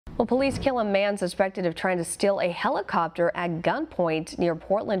Well, police kill a man suspected of trying to steal a helicopter at gunpoint near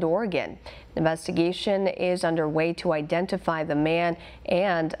Portland, Oregon. The investigation is underway to identify the man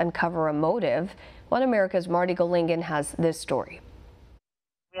and uncover a motive. One America's Marty Golingan has this story.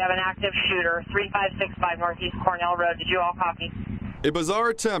 We have an active shooter, 3565 Northeast Cornell Road. Did you all copy? A bizarre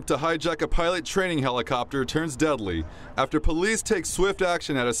attempt to hijack a pilot training helicopter turns deadly after police take swift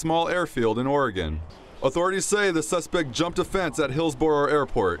action at a small airfield in Oregon. Authorities say the suspect jumped a fence at Hillsborough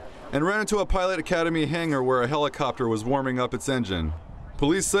Airport and ran into a pilot academy hangar where a helicopter was warming up its engine.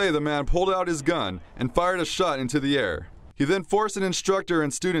 Police say the man pulled out his gun and fired a shot into the air. He then forced an instructor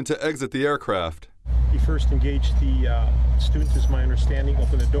and student to exit the aircraft. He first engaged the student, is my understanding,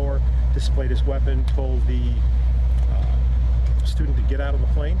 opened the door, displayed his weapon, told the student to get out of the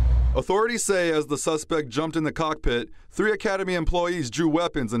plane. Authorities say as the suspect jumped in the cockpit, 3 academy employees drew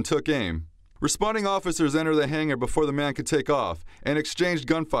weapons and took aim. Responding officers entered the hangar before the man could take off and exchanged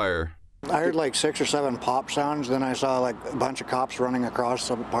gunfire. I heard like 6 or 7 pop sounds, then I saw like a bunch of cops running across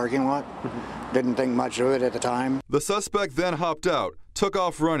the parking lot. Didn't think much of it at the time. The suspect then hopped out, took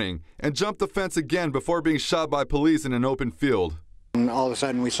off running, and jumped the fence again before being shot by police in an open field. And all of a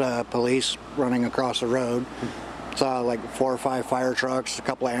sudden we saw police running across the road. Saw like 4 or 5 fire trucks, a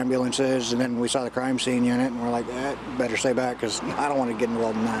couple of ambulances, and then we saw the crime scene unit, and we're like, better stay back because I don't want to get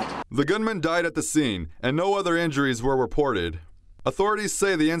involved in that. The gunman died at the scene, and no other injuries were reported. Authorities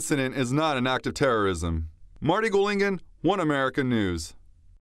say the incident is not an act of terrorism. Marty Golingan, One America News.